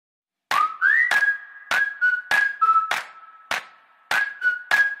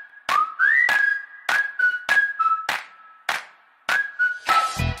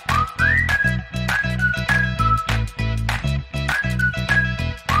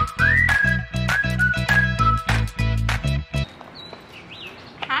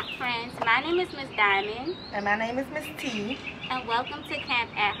is Diamond. And my name is Miss T. And welcome to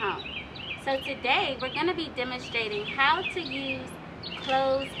Camp at Home. So today we're going to be demonstrating how to use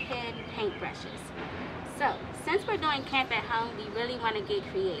clothespin paintbrushes. So since we're doing Camp at Home, we really want to get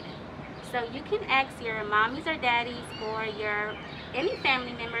creative. So you can ask your mommies or daddies or any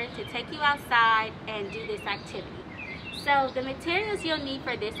family member to take you outside and do this activity. So the materials you'll need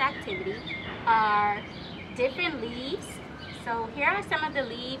for this activity are different leaves. So here are some of the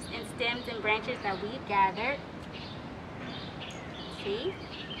leaves and stems and branches that we've gathered. See?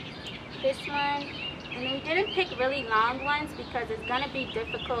 This one. And then we didn't pick really long ones because it's going to be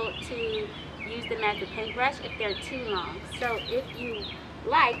difficult to use them as a paintbrush if they're too long. So if you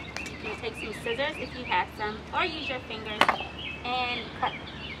like, you can take some scissors if you have some, or use your fingers and cut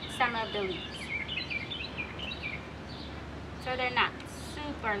some of the leaves. So they're not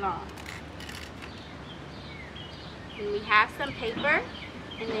super long. And we have some paper,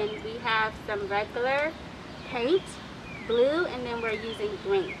 and then we have some regular paint, blue, and then we're using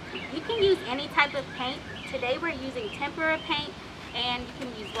green. You can use any type of paint. Today we're using tempera paint, and you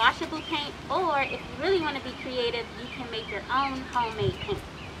can use washable paint, or if you really want to be creative, you can make your own homemade paint,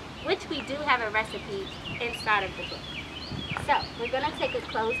 which we do have a recipe inside of the book. So we're going to take a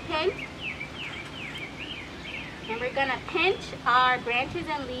clothespin, and we're going to pinch our branches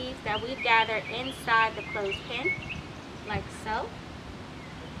and leaves that we've gathered inside the clothespin, like so.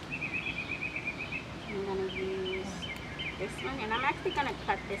 I'm going to use this one, and I'm actually going to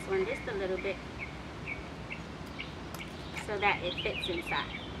cut this one just a little bit so that it fits inside.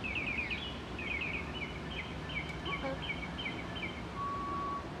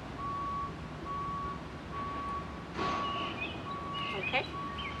 Okay.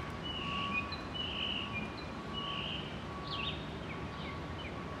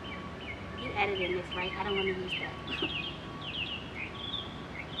 You added in this, right? I don't want to use that.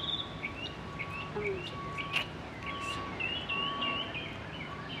 I'm going to use this.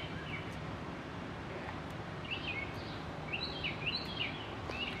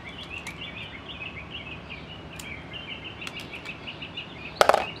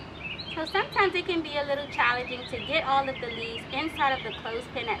 So sometimes it can be a little challenging to get all of the leaves inside of the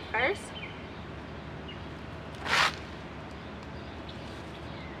clothespin at first.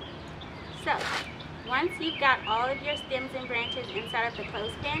 So once you've got all of your stems and branches inside of the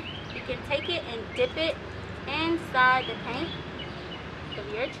clothespin, you can take it and dip it inside the paint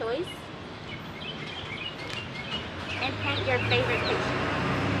of your choice and paint your favorite picture.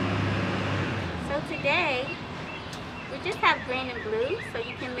 So today, we just have green and blue, so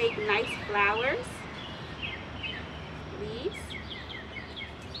you can make nice flowers, leaves.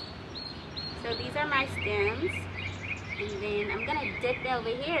 So these are my stems. And then I'm going to dip over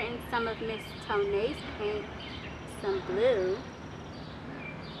here in some of Miss Tonay's paint, some blue,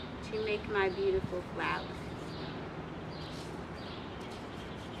 to make my beautiful flowers.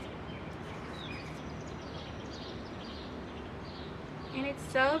 And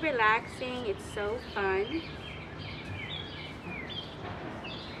it's so relaxing, it's so fun.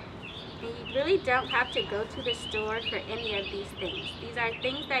 And you really don't have to go to the store for any of these things. These are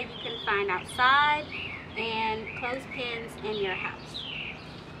things that you can find outside and clothespins in your house.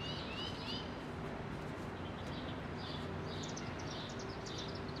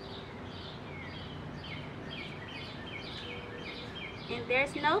 And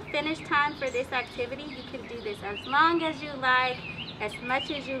there's no finish time for this activity. You can do this as long as you like, as much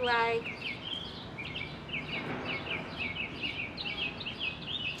as you like.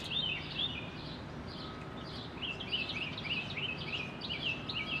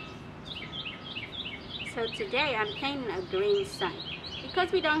 So today I'm painting a green sun.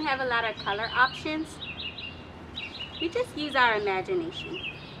 Because we don't have a lot of color options, we just use our imagination.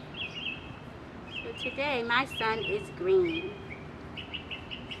 So today my sun is green.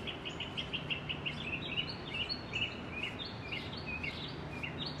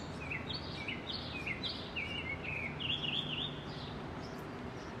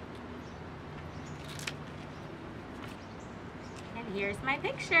 And here's my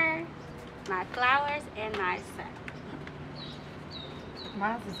picture. My flowers and my sun.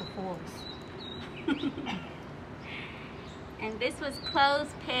 Mine is a forest. And this was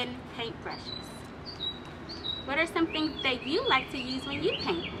clothespin paintbrushes. What are some things that you like to use when you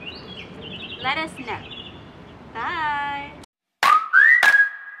paint? Let us know. Bye.